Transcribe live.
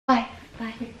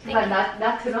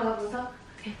나 들어가고서.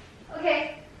 Okay.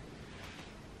 Okay.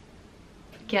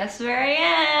 Guess where I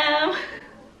am.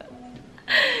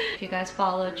 If you guys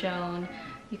follow Joan,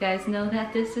 you guys know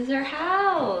that this is her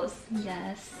house.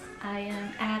 Yes, I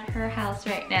am at her house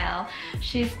right now.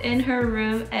 She's in her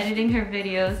room editing her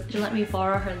videos. She let me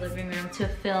borrow her living room to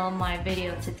film my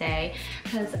video today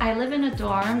because I live in a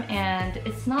dorm and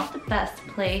it's not the best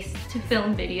place to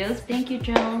film videos. Thank you,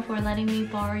 Joan, for letting me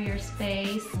borrow your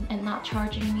space and not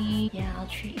charging me. Yeah, I'll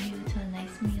treat you to a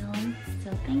nice meal,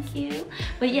 so thank you.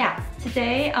 But yeah,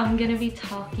 today I'm gonna be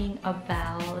talking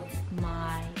about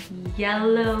my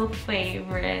yellow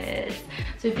favorites.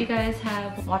 So if you guys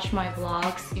have watched my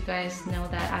vlogs, you guys know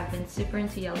that I've been super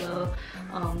into yellow,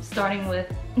 starting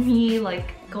with me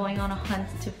like going on a hunt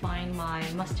to find my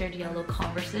mustard yellow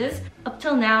Converses. Up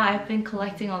till now, I've been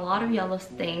collecting a lot of yellow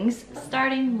things,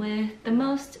 starting with the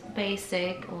most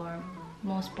basic or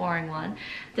most boring one.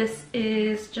 This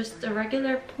is just a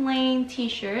regular plain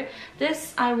t-shirt.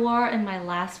 This I wore in my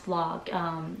last vlog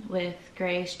with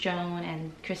Grace, Joan,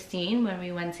 and Christine when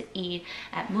we went to eat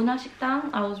at 문화식당.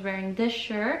 I was wearing this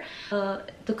shirt.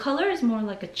 The color is more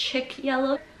like a chick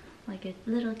yellow, like a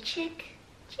little chick,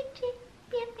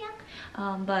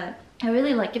 but I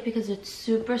really like it because it's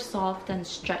super soft and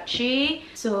stretchy.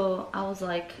 So I was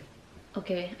like,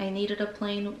 okay, I needed a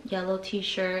plain yellow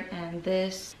t-shirt, and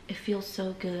this, it feels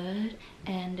so good,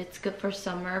 and it's good for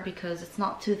summer because it's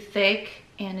not too thick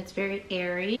and it's very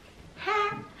airy.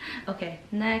 Okay,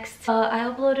 next, I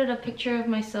uploaded a picture of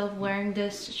myself wearing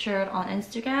this shirt on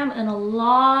Instagram, and a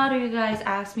lot of you guys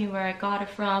asked me where I got it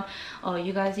from. Oh,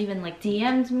 you guys even like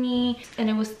DM'd me, and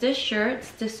it was this shirt.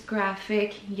 It's this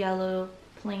graphic yellow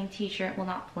plain t-shirt, well,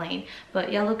 not plain,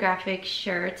 but yellow graphic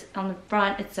shirt. On the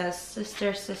front it says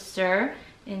sister sister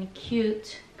in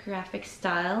cute graphic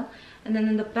style, and then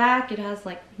in the back it has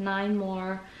like 9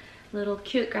 more little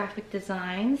cute graphic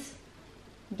designs.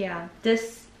 Yeah,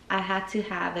 this, I had to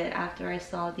have it after I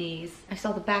saw these. I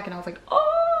saw the back and I was like,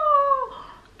 oh,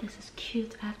 this is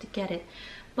cute, I have to get it.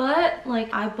 But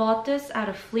like, I bought this at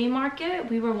a flea market.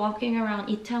 We were walking around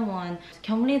Itaewon,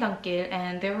 경리단길,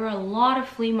 and there were a lot of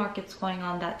flea markets going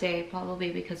on that day,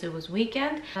 probably because it was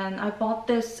weekend. And I bought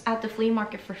this at the flea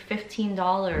market for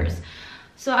 $15.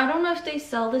 So I don't know if they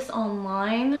sell this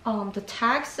online. The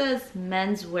tag says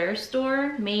menswear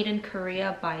store, made in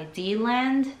Korea by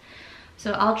D-Land.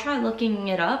 So I'll try looking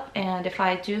it up, and if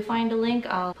I do find a link,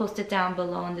 I'll post it down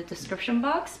below in the description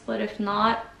box. But if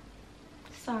not,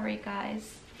 sorry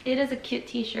guys. It is a cute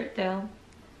t-shirt though.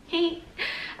 Hey.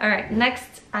 Alright,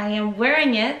 next I am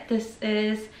wearing it. This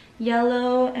is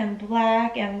yellow and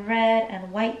black and red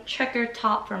and white checker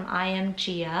top from I Am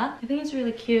Gia. I think it's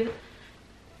really cute.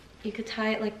 You could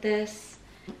tie it like this.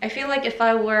 I feel like if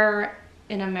I were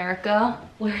in America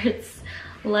where it's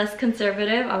less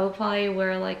conservative, I would probably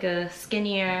wear like a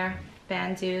skinnier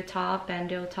bandeau top.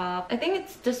 I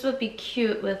think this would be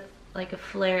cute with like a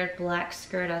flared black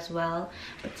skirt as well.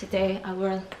 But today I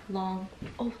wear long,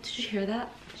 oh, did you hear that?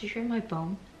 Did you hear my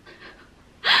bone?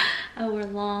 I wear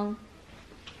long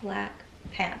black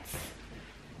pants.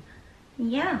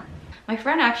 Yeah, my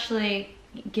friend actually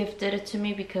gifted it to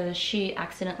me because she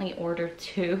accidentally ordered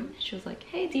 2. She was like,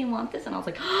 hey, do you want this? And I was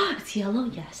like, oh, it's yellow,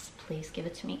 yes, please give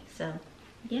it to me. So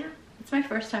yeah, it's my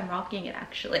first time rocking it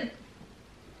actually.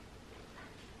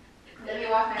 Let me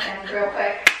wash my hands real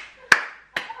quick.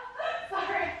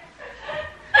 Sorry.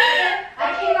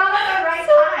 I came out at the right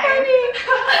time.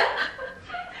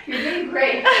 You're doing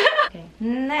great. Okay,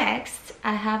 next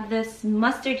I have this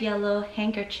mustard yellow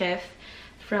handkerchief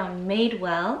from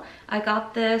Madewell. I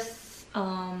got this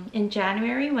in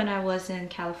January when I was in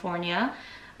California.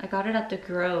 I got it at the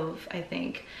Grove, I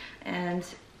think, and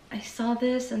I saw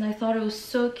this and I thought it was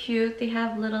so cute. They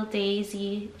have little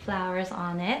daisy flowers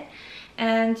on it,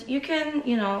 and you can,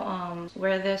 you know,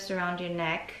 wear this around your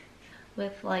neck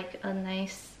with like a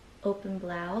nice open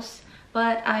blouse.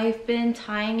 But I've been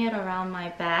tying it around my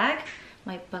bag,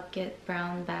 my bucket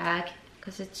brown bag,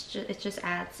 because it just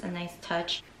adds a nice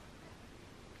touch.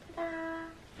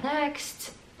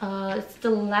 Next, it's the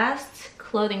last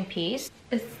clothing piece.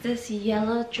 It's this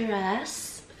yellow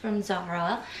dress from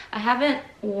Zara. I haven't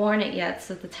worn it yet,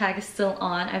 so the tag is still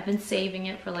on. I've been saving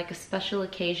it for like a special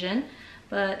occasion,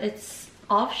 but it's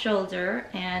off shoulder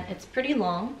and it's pretty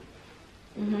long.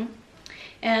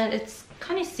 And it's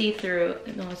kind of see-through.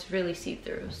 No, it's really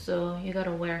see-through, so you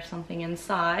gotta wear something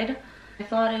inside. I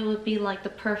thought it would be like the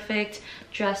perfect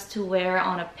dress to wear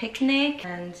on a picnic,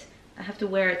 and I have to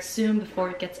wear it soon before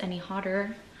it gets any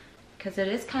hotter because it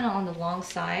is kind of on the long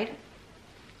side.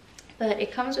 But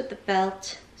it comes with the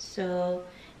belt, so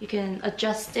You can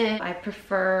adjust it. I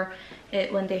prefer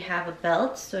it when they have a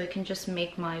belt, so it can just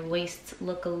make my waist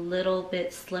look a little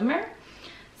bit slimmer.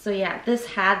 So yeah, this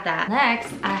had that.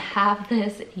 Next, I have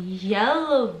this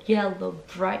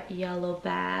bright yellow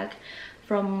bag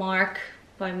from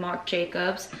by Marc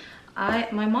Jacobs.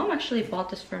 My mom actually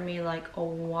bought this for me like a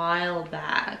while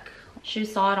back. She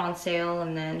saw it on sale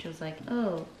and then she was like,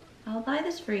 oh, I'll buy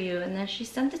this for you. And then she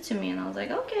sent it to me and I was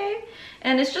like, okay.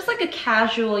 And it's just like a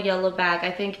casual yellow bag.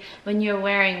 I think when you're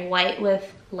wearing white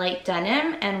with light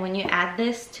denim and when you add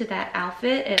this to that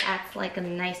outfit, it adds like a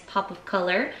nice pop of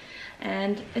color.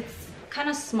 And it's kind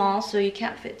of small, so you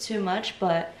can't fit too much,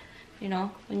 but you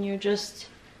know, when you just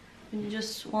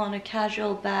want a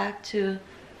casual bag to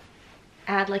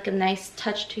add like a nice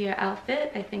touch to your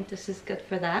outfit, I think this is good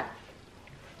for that.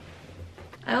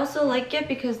 I also like it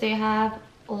because they have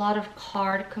a lot of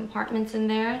card compartments in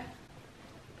there,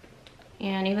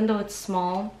 and even though it's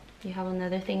small, you have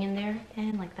another thing in there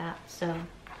and like that. So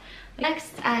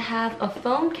next, I have a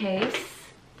phone case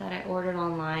that I ordered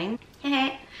online.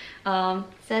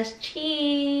 Says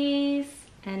cheese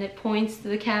and it points to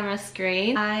the camera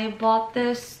screen. I bought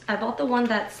the one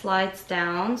that slides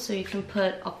down so you can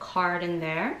put a card in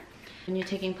there. When you're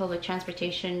taking public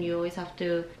transportation, you always have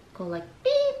to go like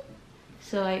beep.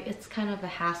 So it's kind of a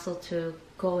hassle to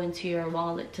go into your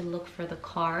wallet to look for the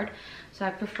card. So I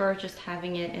prefer just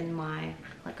having it in my,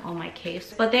 like on my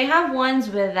case. But they have ones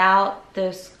without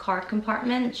this card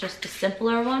compartment. It's just a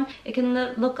simpler one. It can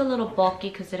look a little bulky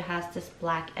because it has this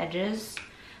black edges.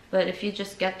 But if you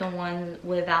just get the one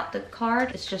without the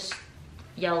card, it's just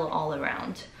yellow all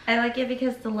around. I like it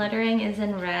because the lettering is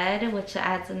in red, which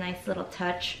adds a nice little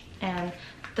touch. And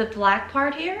the black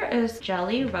part here is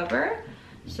jelly rubber.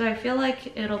 So I feel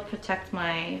like it'll protect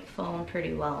my phone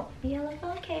pretty well. Yellow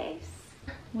phone case.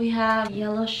 We have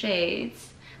yellow shades.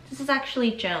 This is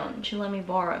actually Joan. She let me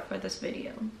borrow it for this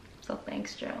video. So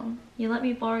thanks, Joan. You let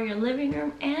me borrow your living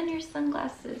room and your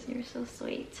sunglasses. You're so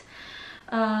sweet.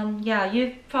 Yeah,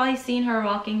 you've probably seen her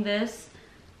rocking this.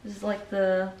 This is like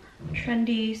the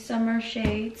trendy summer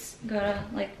shades. Gotta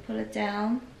like put it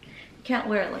down. You can't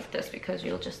wear it like this because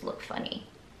you'll just look funny.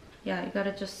 Yeah, you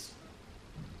gotta just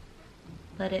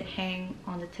let it hang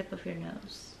on the tip of your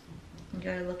nose. You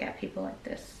gotta look at people like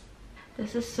this.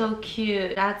 This is so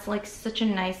cute. That's like such a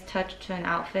nice touch to an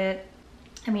outfit.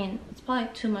 I mean, it's probably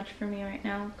too much for me right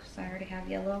now because I already have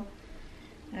yellow.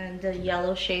 And the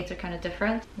yellow shades are kind of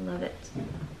different. Love it.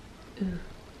 Ooh.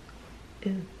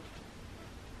 Ooh.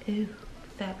 Ooh.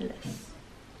 Fabulous.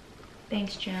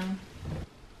 Thanks, Joan.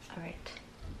 Alright.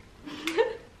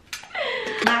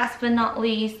 Last but not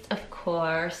least, of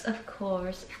course,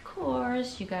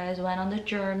 you guys went on the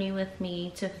journey with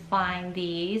me to find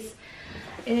these.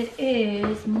 It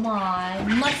is my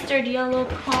mustard yellow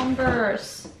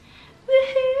Converse.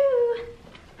 Woohoo!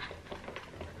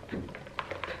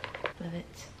 Love it.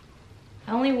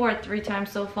 I only wore it 3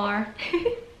 times so far.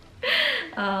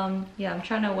 Yeah, I'm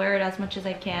trying to wear it as much as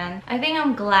I can. I think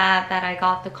I'm glad that I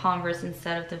got the Converse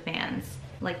instead of the Vans,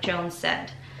 like Joan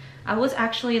said. I was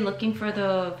actually looking for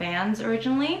the Vans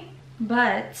originally,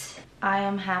 but I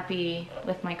am happy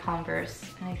with my Converse,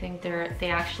 and I think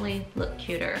they actually look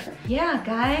cuter. Yeah,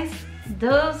 guys,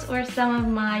 those were some of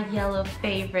my yellow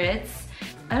favorites.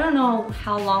 I don't know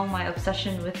how long my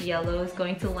obsession with yellow is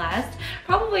going to last.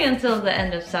 Probably until the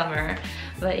end of summer.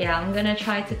 But yeah, I'm gonna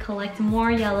try to collect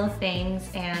more yellow things,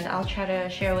 and I'll try to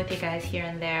share with you guys here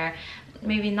and there.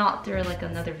 Maybe not through like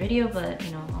another video, but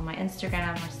you know, on my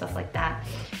Instagram or stuff like that,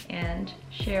 and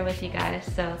share with you guys.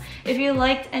 So if you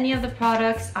liked any of the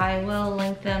products, I will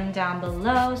link them down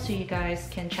below so you guys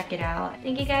can check it out.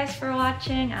 Thank you guys for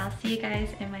watching. I'll see you guys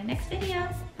in my next video.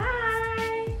 Bye!